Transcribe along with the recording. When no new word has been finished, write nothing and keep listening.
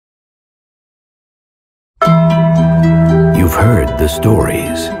heard the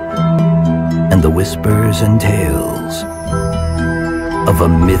stories and the whispers and tales of a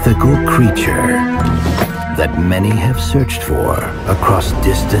mythical creature that many have searched for across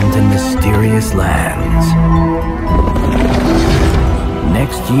distant and mysterious lands.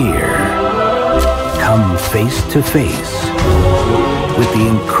 Next year, come face to face with the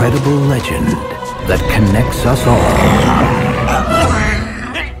incredible legend that connects us all.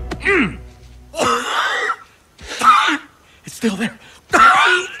 It's still there.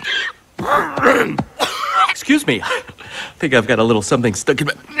 Excuse me. I think I've got a little something stuck in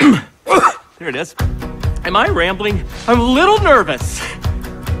my... There it is. Am I rambling? I'm a little nervous.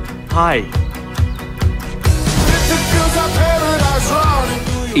 Hi.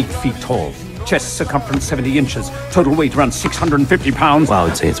 8 feet tall, chest circumference 70 inches, total weight around 650 pounds. Well, I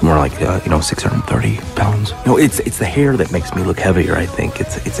would say it's more like 630 pounds. No, it's the hair that makes me look heavier. I think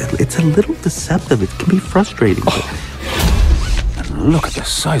it's a little deceptive. It can be frustrating. And look at the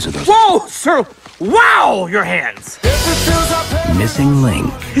size of those. Whoa, sir! Wow, your hands! Missing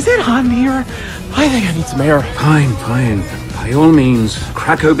link. Is it hot in here? I think I need some air. Fine. By all means,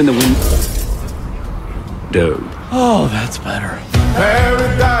 crack open the window. Oh, that's better.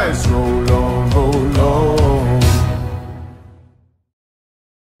 Paradise Road.